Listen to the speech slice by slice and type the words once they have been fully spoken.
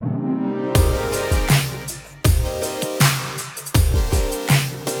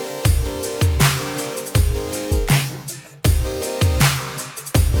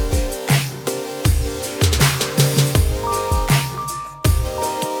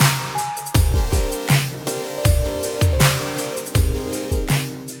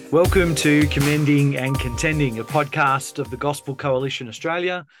Welcome to Commending and Contending, a podcast of the Gospel Coalition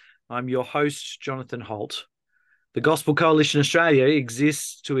Australia. I'm your host, Jonathan Holt. The Gospel Coalition Australia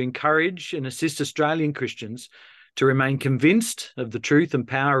exists to encourage and assist Australian Christians to remain convinced of the truth and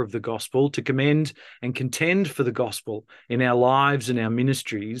power of the gospel, to commend and contend for the gospel in our lives and our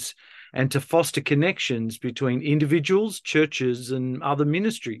ministries, and to foster connections between individuals, churches, and other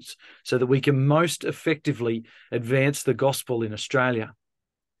ministries so that we can most effectively advance the gospel in Australia.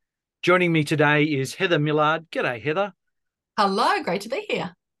 Joining me today is Heather Millard. G'day, Heather. Hello, great to be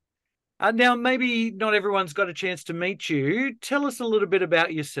here. Now, maybe not everyone's got a chance to meet you. Tell us a little bit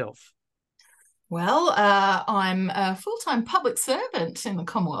about yourself. Well, I'm a full-time public servant in the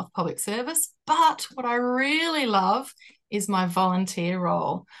Commonwealth Public Service, but what I really love is my volunteer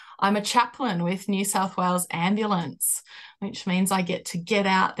role. I'm a chaplain with New South Wales Ambulance, which means I get to get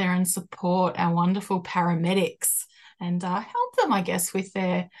out there and support our wonderful paramedics and help them, I guess, with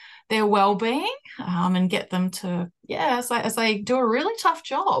their well-being and get them to, as they do a really tough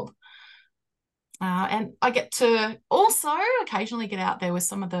job. And I get to also occasionally get out there with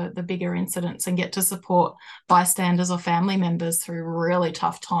some of the bigger incidents and get to support bystanders or family members through really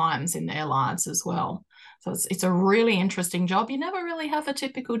tough times in their lives as well. So it's a really interesting job. You never really have a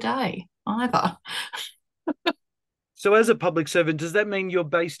typical day either. So as a public servant, does that mean you're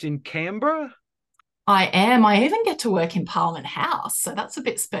based in Canberra? I am. I even get to work in Parliament House, so that's a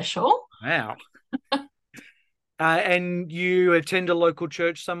bit special. Wow. And you attend a local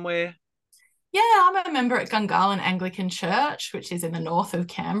church somewhere? Yeah, I'm a member at Gungahlin Anglican Church, which is in the north of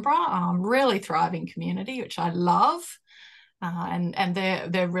Canberra. Really thriving community, which I love. And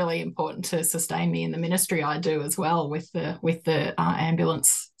they're really important to sustain me in the ministry I do as well with the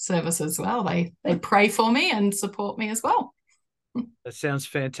ambulance service as well. They pray for me and support me as well. That sounds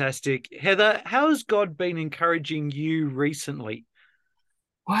fantastic. Heather, how has God been encouraging you recently?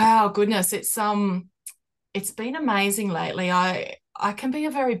 Wow, goodness, it's been amazing lately. I can be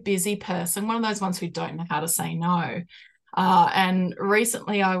a very busy person, one of those ones who don't know how to say no. And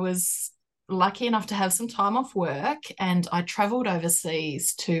recently I was lucky enough to have some time off work and I travelled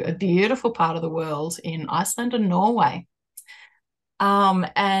overseas to a beautiful part of the world in Iceland and Norway.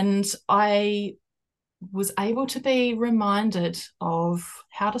 And I was able to be reminded of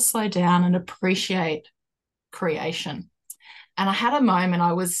how to slow down and appreciate creation. And I had a moment,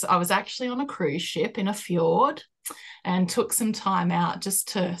 I was actually on a cruise ship in a fjord and took some time out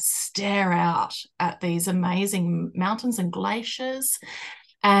just to stare out at these amazing mountains and glaciers.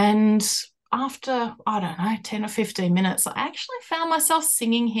 And after, I don't know, 10 or 15 minutes, I actually found myself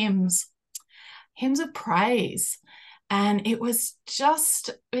singing hymns of praise. And it was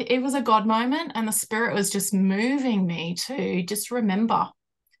a God moment, and the Spirit was just moving me to just remember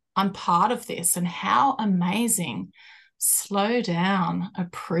I'm part of this and how amazing. Slow down,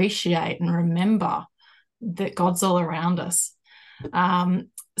 appreciate, and remember that God's all around us.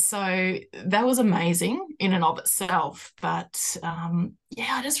 So that was amazing in and of itself. But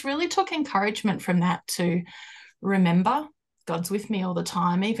I just really took encouragement from that to remember God's with me all the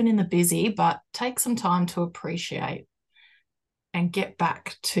time, even in the busy, but take some time to appreciate and get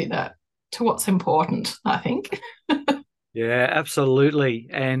back to what's important, I think. Yeah, absolutely.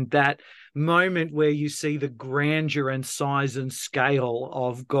 And that moment where you see the grandeur and size and scale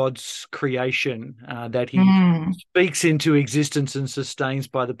of God's creation that he speaks into existence and sustains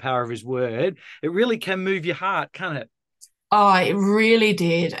by the power of his word, it really can move your heart, can't it? Oh, it really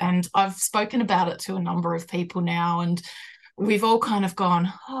did. And I've spoken about it to a number of people now, and we've all kind of gone,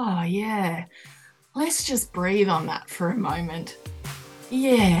 oh, yeah, let's just breathe on that for a moment.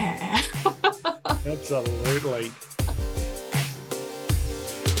 Yeah. Absolutely.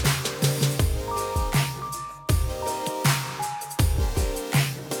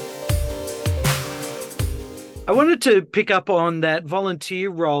 I wanted to pick up on that volunteer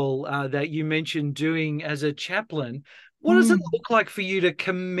role that you mentioned doing as a chaplain. What does it look like for you to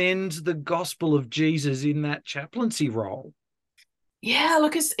commend the gospel of Jesus in that chaplaincy role? Yeah,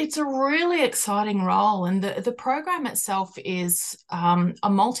 look, it's a really exciting role, and the program itself is a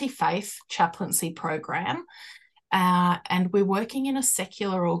multi-faith chaplaincy program, and we're working in a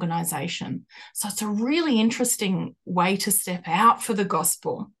secular organisation. So it's a really interesting way to step out for the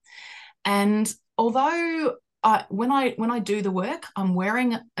gospel. And although when I do the work, I'm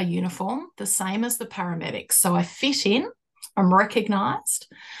wearing a uniform, the same as the paramedics. So I fit in, I'm recognised.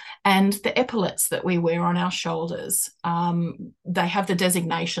 And the epaulets that we wear on our shoulders, they have the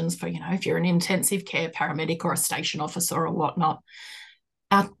designations for, if you're an intensive care paramedic or a station officer or whatnot.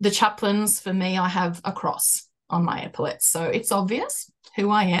 The chaplains, for me, I have a cross on my epaulets. So it's obvious who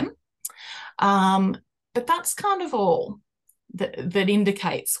I am. But that's kind of all. that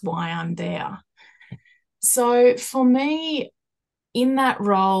indicates why I'm there. So for me, in that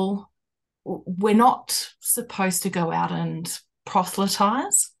role, we're not supposed to go out and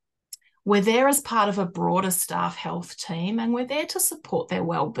proselytize. We're there as part of a broader staff health team, and we're there to support their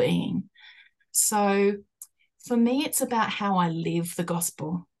well-being. So for me, it's about how I live the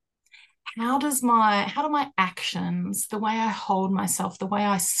gospel. How do my actions, the way I hold myself, the way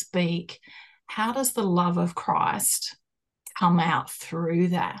I speak, how does the love of Christ come out through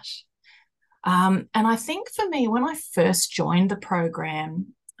that? And I think for me, when I first joined the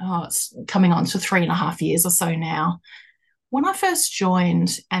program, it's coming on to 3.5 years or so now, when I first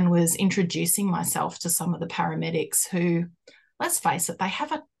joined and was introducing myself to some of the paramedics who, let's face it, they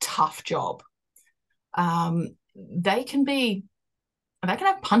have a tough job. They can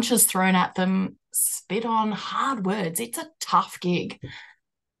have punches thrown at them, spit on, hard words. It's a tough gig.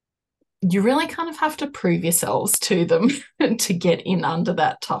 You really kind of have to prove yourselves to them to get in under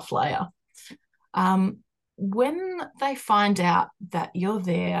that tough layer. When they find out that you're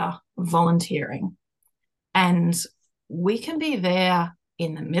there volunteering, and we can be there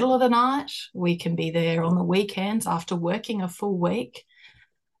in the middle of the night, we can be there on the weekends after working a full week,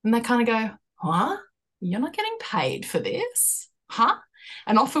 and they kind of go, huh? You're not getting paid for this? Huh?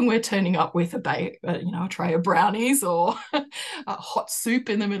 And often we're turning up with a tray of brownies or a hot soup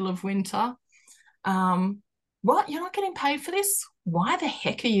in the middle of winter. What? You're not getting paid for this? Why the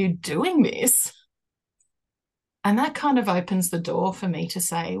heck are you doing this? And that kind of opens the door for me to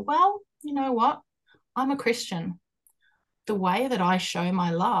say, well, you know what? I'm a Christian. The way that I show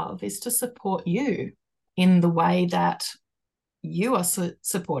my love is to support you in the way that you are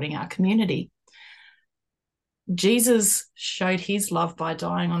supporting our community. Jesus showed his love by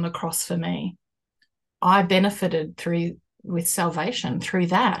dying on the cross for me. I benefited with salvation through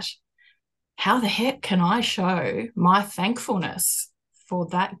that. How the heck can I show my thankfulness for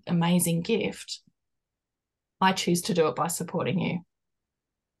that amazing gift? I choose to do it by supporting you.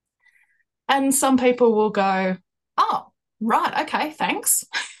 And some people will go, oh, right, okay, thanks.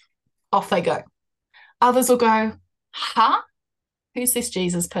 Off they go. Others will go, huh? Who's this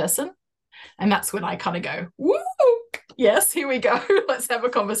Jesus person? And that's when I kind of go, woo, yes, here we go. Let's have a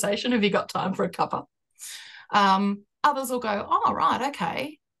conversation. Have you got time for a cuppa? Others will go, oh, right,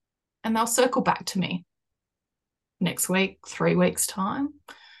 okay. And they'll circle back to me next week, 3 weeks' time.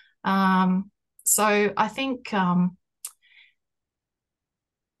 So I think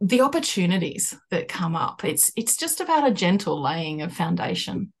the opportunities that come up, it's just about a gentle laying of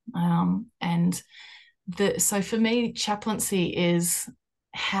foundation. So for me, chaplaincy is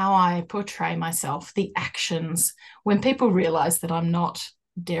how I portray myself, the actions. When people realize that I'm not,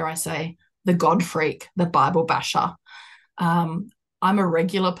 dare I say, the God freak, the Bible basher, I'm a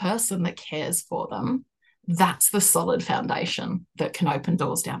regular person that cares for them. That's the solid foundation that can open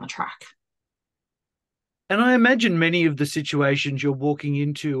doors down the track. And I imagine many of the situations you're walking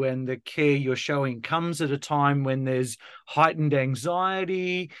into and the care you're showing comes at a time when there's heightened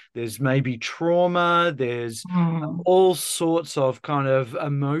anxiety, there's maybe trauma, there's all sorts of kind of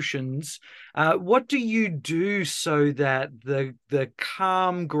emotions. What do you do so that the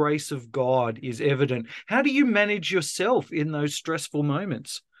calm grace of God is evident? How do you manage yourself in those stressful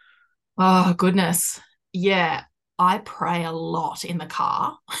moments? Oh, goodness. Yeah, I pray a lot in the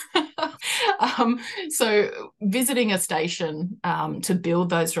car. So visiting a station to build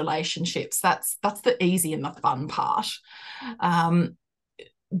those relationships, that's the easy and the fun part.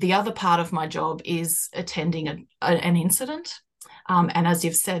 The other part of my job is attending an incident. And as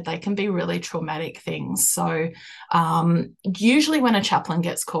you've said, they can be really traumatic things. So usually when a chaplain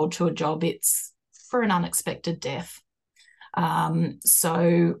gets called to a job, it's for an unexpected death.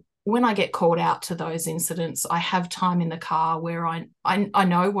 So when I get called out to those incidents, I have time in the car where I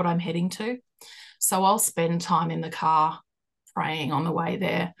know what I'm heading to. So I'll spend time in the car praying on the way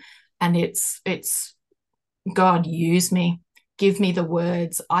there. And it's God, use me. Give me the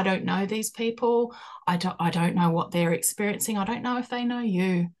words. I don't know these people. I don't know what they're experiencing. I don't know if they know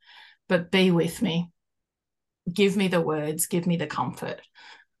you, but be with me. Give me the words. Give me the comfort.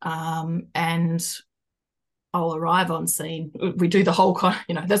 And I'll arrive on scene. We do the whole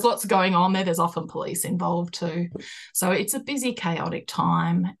there's lots going on there. There's often police involved too. So it's a busy, chaotic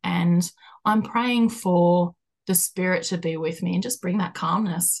time. And I'm praying for the Spirit to be with me and just bring that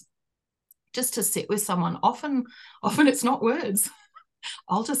calmness, just to sit with someone. Often it's not words.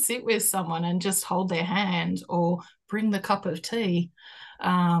 I'll just sit with someone and just hold their hand or bring the cup of tea.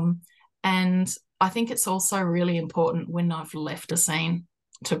 And I think it's also really important when I've left a scene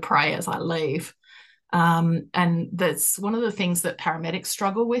to pray as I leave. And that's one of the things that paramedics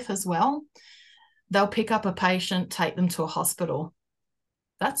struggle with as well. they'll pick up a patient, take them to a hospital.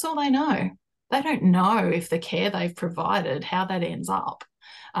 That's all they know. They don't know if the care they've provided, how that ends up.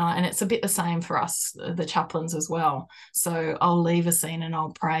 And it's a bit the same for us, the chaplains as well. So I'll leave a scene and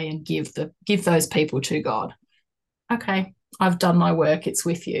I'll pray and give those people to God. Okay, I've done my work. It's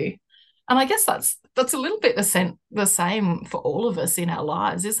with you. And I guess that's a little bit the same for all of us in our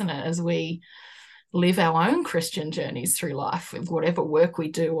lives, isn't it? As we live our own Christian journeys through life, with whatever work we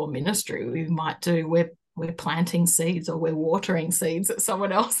do or ministry we might do, we're planting seeds or we're watering seeds that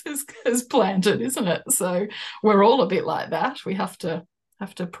someone else has planted, isn't it? So we're all a bit like that. We have to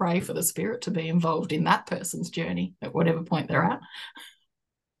pray for the Spirit to be involved in that person's journey at whatever point they're at.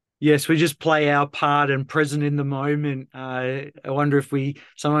 Yes, we just play our part and present in the moment. I wonder if we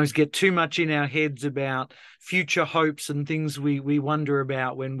sometimes get too much in our heads about future hopes and things we wonder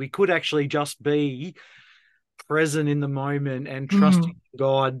about, when we could actually just be present in the moment and trusting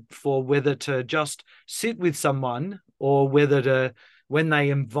God for whether to just sit with someone or whether to, when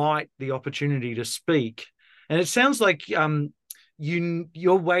they invite the opportunity to speak. And it sounds like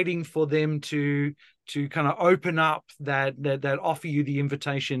you're waiting for them to kind of open up that offer you the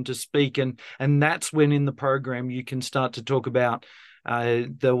invitation to speak, and that's when in the program you can start to talk about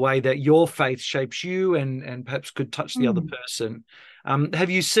the way that your faith shapes you and perhaps could touch the other person. Have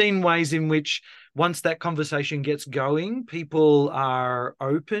you seen ways in which once that conversation gets going, people are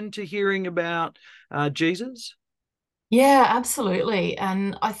open to hearing about Jesus? Yeah, absolutely.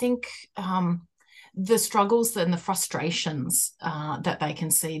 And I think the struggles and the frustrations that they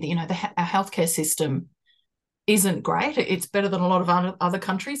can see, our healthcare system isn't great. It's better than a lot of other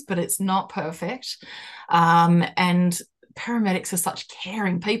countries, but it's not perfect. And paramedics are such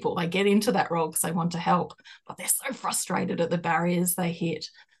caring people. They get into that role because they want to help, but they're so frustrated at the barriers they hit.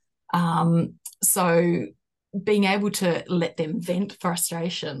 So being able to let them vent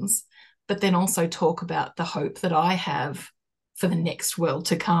frustrations, but then also talk about the hope that I have for the next world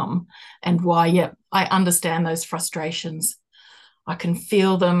to come, and why, I understand those frustrations. I can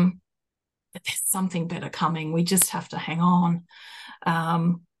feel them, but there's something better coming. We just have to hang on.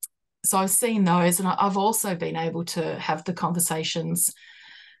 So I've seen those, and I've also been able to have the conversations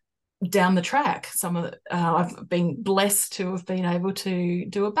down the track. I've been blessed to have been able to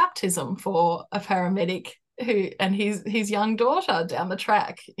do a baptism for a paramedic and his young daughter down the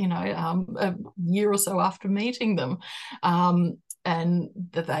track, a year or so after meeting them, and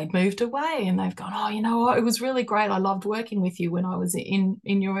that they'd moved away, and they've gone, oh, you know what, it was really great. I loved working with you when I was in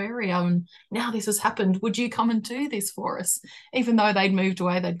your area, and now this has happened. Would you come and do this for us? Even though they'd moved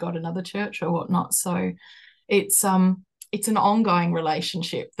away, they'd got another church or whatnot. So it's an ongoing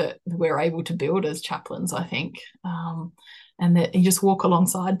relationship that we're able to build as chaplains, I think, and that you just walk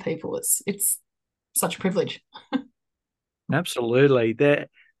alongside people. It's such a privilege. Absolutely.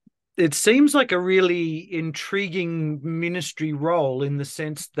 It seems like a really intriguing ministry role, in the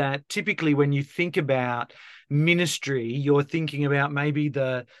sense that typically when you think about ministry, you're thinking about maybe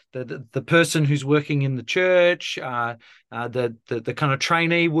the person who's working in the church, the kind of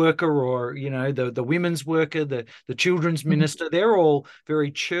trainee worker, or the women's worker, the children's minister. They're all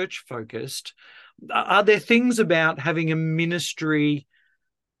very church focused. Are there things about having a ministry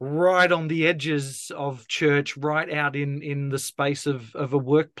right on the edges of church, right out in the space of a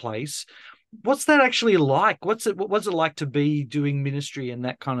workplace? What's that actually like? What's it like to be doing ministry in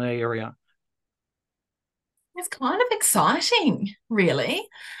that kind of area? It's kind of exciting, really,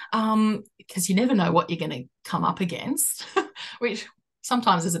 because you never know what you're going to come up against, which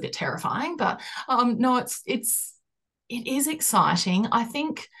sometimes is a bit terrifying. But no, it is exciting. I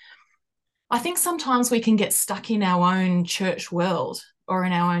think sometimes we can get stuck in our own church world or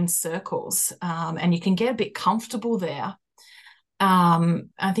in our own circles, and you can get a bit comfortable there.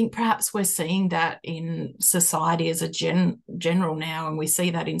 I think perhaps we're seeing that in society as a general now, and we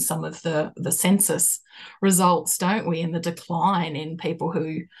see that in some of the census results, don't we? In the decline in people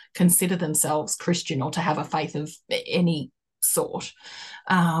who consider themselves Christian or to have a faith of any sort.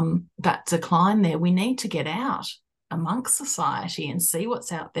 That decline there, we need to get out amongst society and see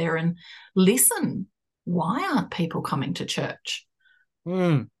what's out there and listen. Why aren't people coming to church?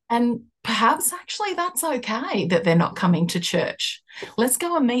 And perhaps actually that's okay that they're not coming to church. Let's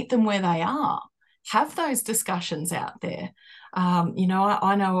go and meet them where they are. Have those discussions out there.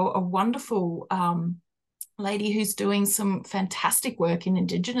 I know a wonderful lady who's doing some fantastic work in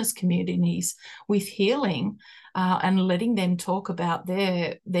Indigenous communities with healing, and letting them talk about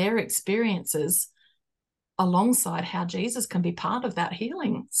their experiences alongside how Jesus can be part of that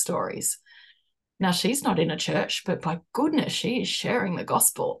healing stories. Now, she's not in a church, but by goodness, she is sharing the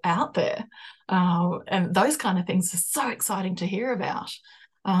gospel out there. And those kind of things are so exciting to hear about.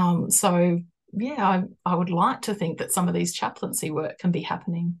 So I would like to think that some of these chaplaincy work can be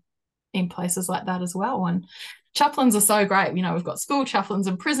happening in places like that as well. And chaplains are so great. We've got school chaplains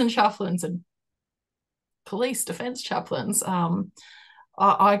and prison chaplains and police defense chaplains.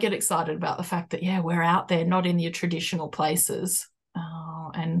 I get excited about the fact that, we're out there, not in your traditional places,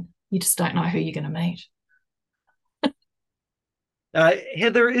 and you just don't know who you're going to meet.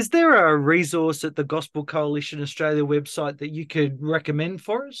 Heather, is there a resource at the Gospel Coalition Australia website that you could recommend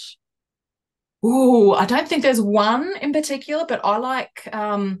for us? Oh, I don't think there's one in particular, but I like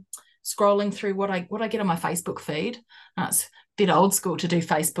scrolling through what I get on my Facebook feed. It's a bit old school to do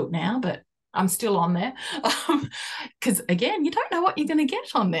Facebook now, but I'm still on there because, again, you don't know what you're going to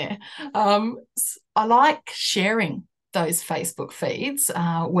get on there. I like sharing those Facebook feeds,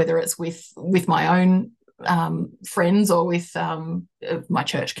 whether it's with my own friends or with my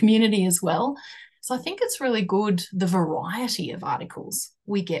church community as well. So I think it's really good, the variety of articles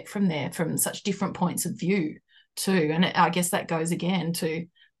we get from there from such different points of view too. And I guess that goes again to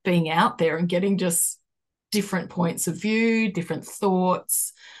being out there and getting just different points of view, different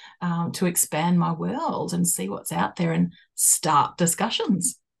thoughts, to expand my world and see what's out there and start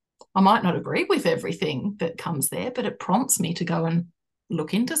discussions. I might not agree with everything that comes there, but it prompts me to go and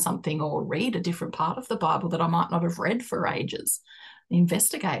look into something or read a different part of the Bible that I might not have read for ages.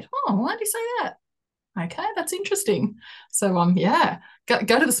 Investigate. Oh, why did he say that? Okay, that's interesting. So, go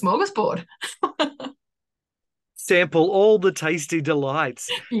to the smorgasbord. Sample all the tasty delights.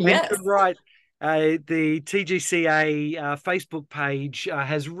 Yes. And you're right. The TGCA Facebook page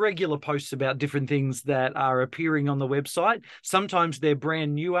has regular posts about different things that are appearing on the website. Sometimes they're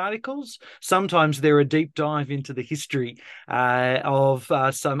brand new articles. Sometimes they're a deep dive into the history of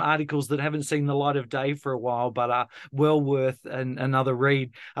some articles that haven't seen the light of day for a while, but are well worth another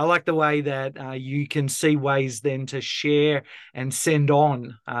read. I like the way that you can see ways then to share and send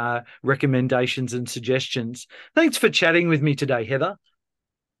on recommendations and suggestions. Thanks for chatting with me today, Heather.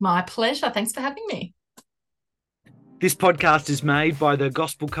 My pleasure. Thanks for having me. This podcast is made by the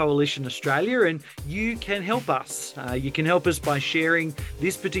Gospel Coalition Australia, and you can help us. You can help us by sharing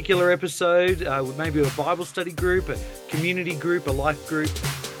this particular episode with maybe a Bible study group, a community group, a life group,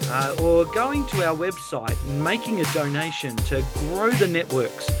 or going to our website and making a donation to grow the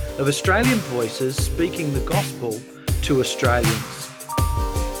networks of Australian voices speaking the gospel to Australians.